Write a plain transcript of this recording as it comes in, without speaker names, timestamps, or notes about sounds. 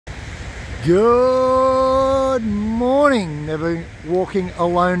Good morning, Never Walking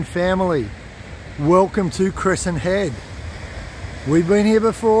Alone family. Welcome to Crescent Head. We've been here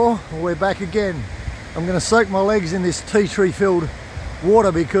before, we're back again. I'm going to soak my legs in this tea tree filled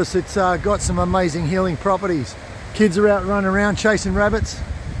water because it's got some amazing healing properties. Kids are out running around chasing rabbits,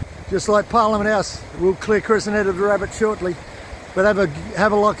 just like Parliament House. We'll clear Crescent Head of the rabbit shortly, but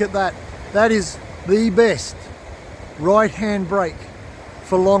have a look at that. That is the best right hand brake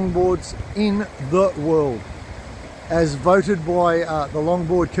for longboards in the world, as voted by the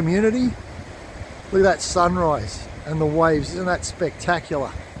longboard community. Look at that sunrise and the waves, isn't that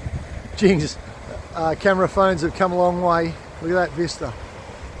spectacular? Jeez, camera phones have come a long way. Look at that vista.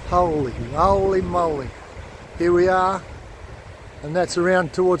 Holy moly. Here we are, and that's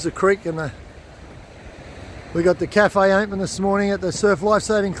around towards the creek, and we got the cafe open this morning at the Surf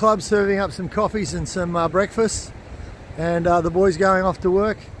Lifesaving Club, serving up some coffees and some breakfast. And the boys going off to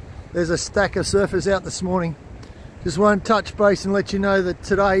work. There's a stack of surfers out this morning. Just want to touch base and let you know that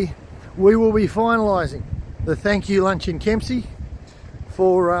today we will be finalising the thank you lunch in Kempsey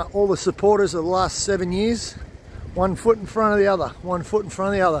for all the supporters of the last 7 years. 1 foot in front of the other, 1 foot in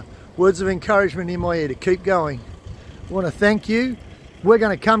front of the other. Words of encouragement in my ear to keep going. I want to thank you. We're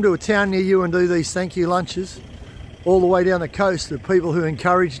going to come to a town near you and do these thank you lunches all the way down the coast of people who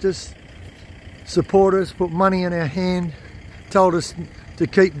encouraged us, support us, put money in our hand, told us to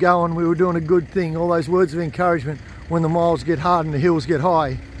keep going. We were doing a good thing. All those words of encouragement when the miles get hard and the hills get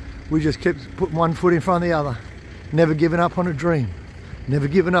high. We just kept putting 1 foot in front of the other. Never giving up on a dream. Never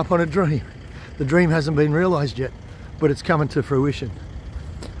giving up on a dream. The dream hasn't been realised yet, but it's coming to fruition.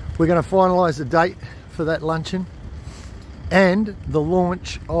 We're going to finalise the date for that luncheon and the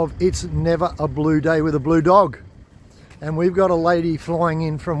launch of It's Never a Blue Day with a Blue Dog. And we've got a lady flying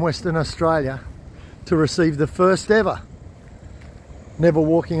in from Western Australia to receive the first ever Never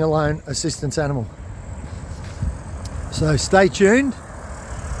Walking Alone assistance animal. So stay tuned.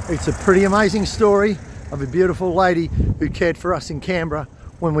 It's a pretty amazing story of a beautiful lady who cared for us in Canberra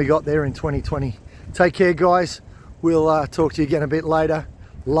when we got there in 2020. Take care, guys. We'll talk to you again a bit later.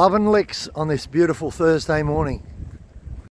 Love and licks on this beautiful Thursday morning.